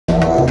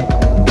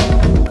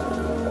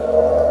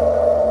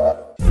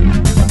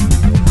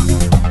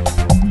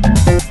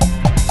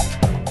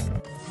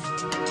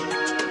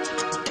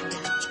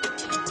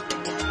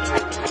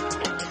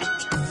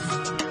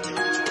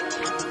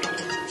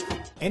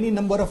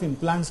number of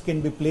implants can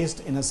be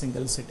placed in a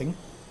single sitting.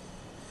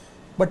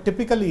 But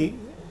typically,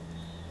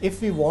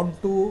 if we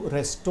want to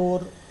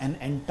restore an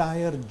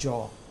entire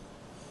jaw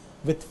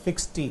with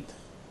fixed teeth,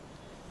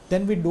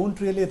 then we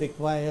don't really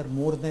require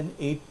more than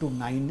 8 to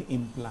 9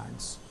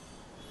 implants.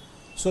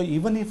 So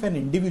even if an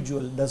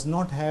individual does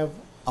not have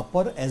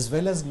upper as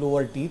well as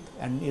lower teeth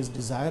and is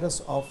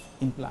desirous of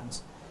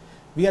implants,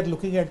 we are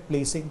looking at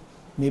placing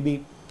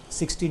maybe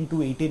 16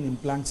 to 18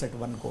 implants at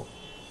one go,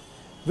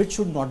 which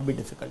should not be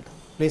difficult.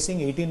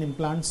 Placing 18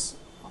 implants,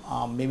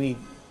 maybe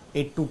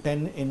 8 to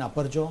 10 in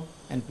upper jaw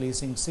and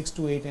placing 6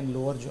 to 8 in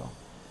lower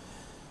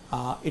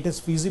jaw, it is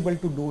feasible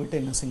to do it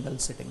in a single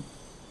sitting.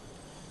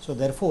 So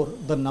therefore,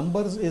 the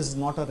numbers is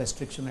not a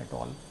restriction at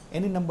all.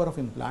 Any number of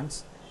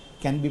implants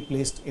can be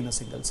placed in a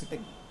single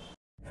sitting.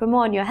 For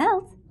more on your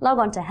health, log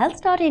on to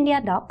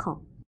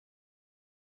health.india.com.